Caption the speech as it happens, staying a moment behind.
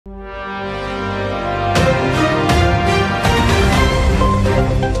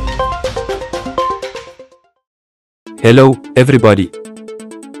Hello, everybody.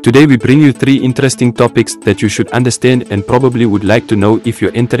 Today we bring you 3 interesting topics that you should understand and probably would like to know if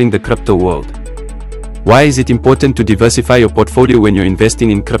you're entering the crypto world. Why is it important to diversify your portfolio when you're investing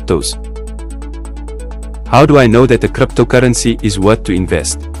in cryptos? How do I know that a cryptocurrency is worth to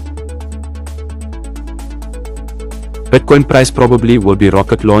invest? Bitcoin price probably will be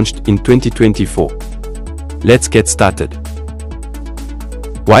rocket launched in 2024. Let's get started.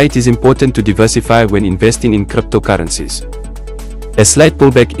 Why it is important to diversify when investing in cryptocurrencies. A slight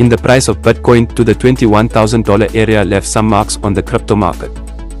pullback in the price of Bitcoin to the $21,000 area left some marks on the crypto market.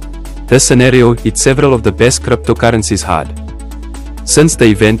 This scenario hit several of the best cryptocurrencies hard. Since the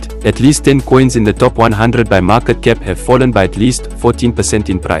event, at least 10 coins in the top 100 by market cap have fallen by at least 14%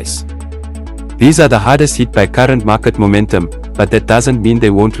 in price. These are the hardest hit by current market momentum, but that doesn't mean they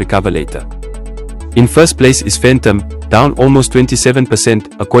won't recover later. In first place is Phantom, down almost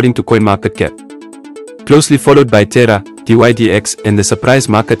 27% according to CoinMarketCap. Closely followed by Terra, DYDX and the surprise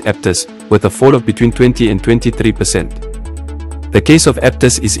market Aptos, with a fall of between 20 and 23%. The case of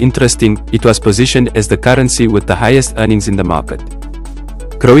Aptos is interesting. It was positioned as the currency with the highest earnings in the market,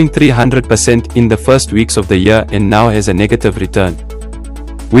 growing 300% in the first weeks of the year and now has a negative return,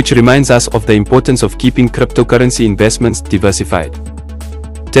 which reminds us of the importance of keeping cryptocurrency investments diversified.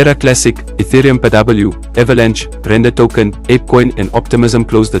 Terra Classic, Ethereum PW, Avalanche, Render Token, ApeCoin and Optimism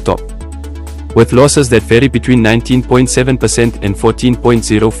close the top, with losses that vary between 19.7% and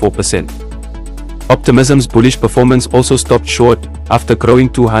 14.04%. Optimism's bullish performance also stopped short, after growing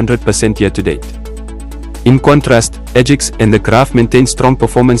 200% year-to-date. In contrast, AGX and the Graph maintained strong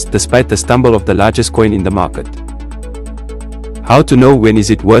performance despite the stumble of the largest coin in the market. How to know when is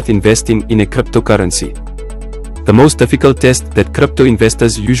it worth investing in a cryptocurrency? The most difficult test that crypto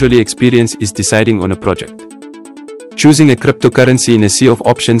investors usually experience is deciding on a project. Choosing a cryptocurrency in a sea of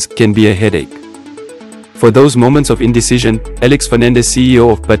options can be a headache. For those moments of indecision, Alex Fernandez, CEO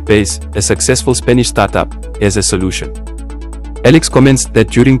of BitBase, a successful Spanish startup, has a solution. Alex comments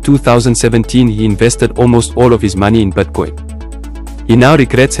that during 2017 he invested almost all of his money in Bitcoin. He now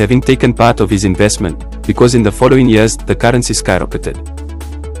regrets having taken part of his investment, because in the following years the currency skyrocketed.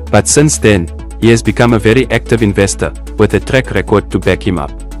 But since then, he has become a very active investor, with a track record to back him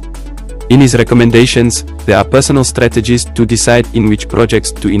up. In his recommendations, there are personal strategies to decide in which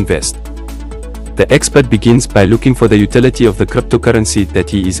projects to invest. The expert begins by looking for the utility of the cryptocurrency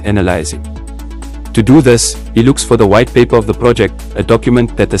that he is analyzing. To do this, he looks for the white paper of the project, a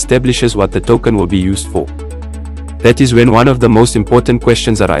document that establishes what the token will be used for. That is when one of the most important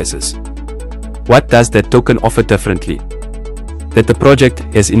questions arises. What does that token offer differently? That the project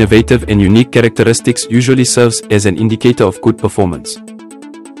has innovative and unique characteristics usually serves as an indicator of good performance.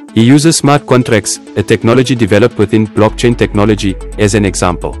 He uses smart contracts, a technology developed within blockchain technology, as an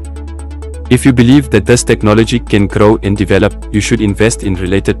example. If you believe that this technology can grow and develop, you should invest in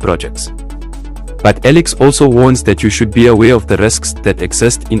related projects. But Alex also warns that you should be aware of the risks that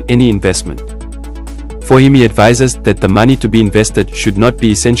exist in any investment. For him, he advises that the money to be invested should not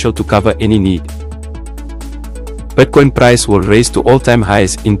be essential to cover any need. Bitcoin price will raise to all-time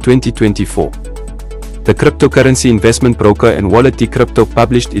highs in 2024. The cryptocurrency investment broker and wallet Decrypto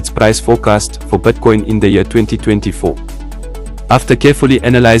published its price forecast for Bitcoin in the year 2024. After carefully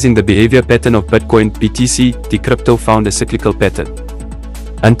analyzing the behavior pattern of Bitcoin BTC, Decrypto found a cyclical pattern.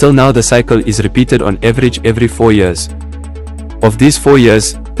 Until now the cycle is repeated on average every 4 years. Of these 4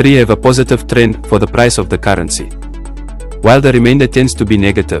 years, 3 have a positive trend for the price of the currency, while the remainder tends to be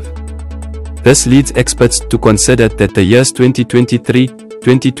negative. This leads experts to consider that the years 2023,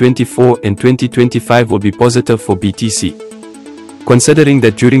 2024 and 2025 will be positive for BTC, considering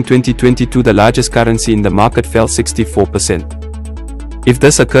that during 2022 the largest currency in the market fell 64%. If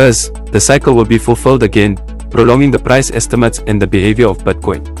this occurs, the cycle will be fulfilled again, prolonging the price estimates and the behavior of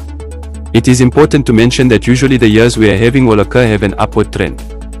Bitcoin. It is important to mention that usually the years we are having will occur have an upward trend.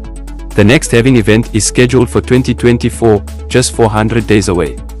 The next halving event is scheduled for 2024, just 400 days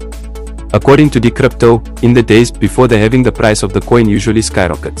away. According to Decrypto, in the days before the halving the price of the coin usually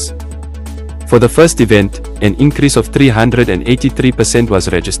skyrockets. For the first event, an increase of 383% was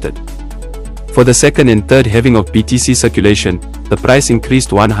registered. For the second and third halving of BTC circulation, the price increased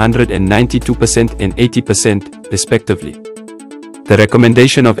 192% and 80%, respectively. The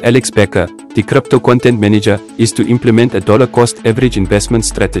recommendation of Alex Becker, Decrypto content manager, is to implement a dollar cost average investment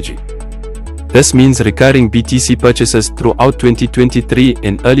strategy. This means recurring BTC purchases throughout 2023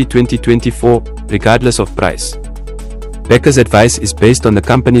 and early 2024, regardless of price. Becker's advice is based on the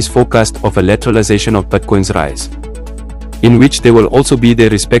company's forecast of a lateralization of Bitcoin's rise, in which there will also be their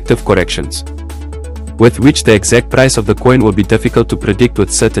respective corrections, with which the exact price of the coin will be difficult to predict with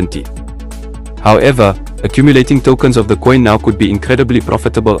certainty. However, accumulating tokens of the coin now could be incredibly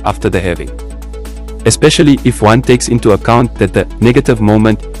profitable after the halving. Especially if one takes into account that the negative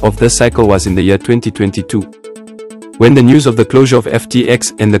moment of this cycle was in the year 2022, when the news of the closure of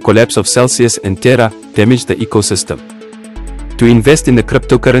FTX and the collapse of Celsius and Terra damaged the ecosystem. To invest in the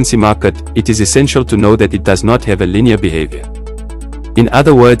cryptocurrency market, it is essential to know that it does not have a linear behavior. In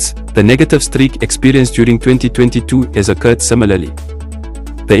other words, the negative streak experienced during 2022 has occurred similarly.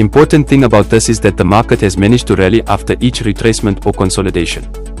 The important thing about this is that the market has managed to rally after each retracement or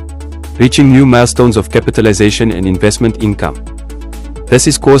consolidation, reaching new milestones of capitalization and investment income. This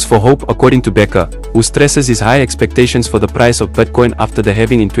is cause for hope according to Becker, who stresses his high expectations for the price of Bitcoin after the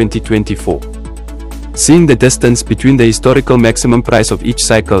halving in 2024. Seeing the distance between the historical maximum price of each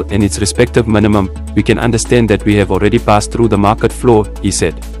cycle and its respective minimum, we can understand that we have already passed through the market floor, he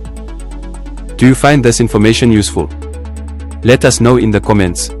said. Do you find this information useful? Let us know in the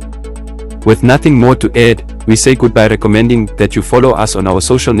comments. With nothing more to add, we say goodbye, recommending that you follow us on our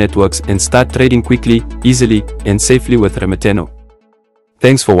social networks and start trading quickly, easily, and safely with Remitano.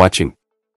 Thanks for watching.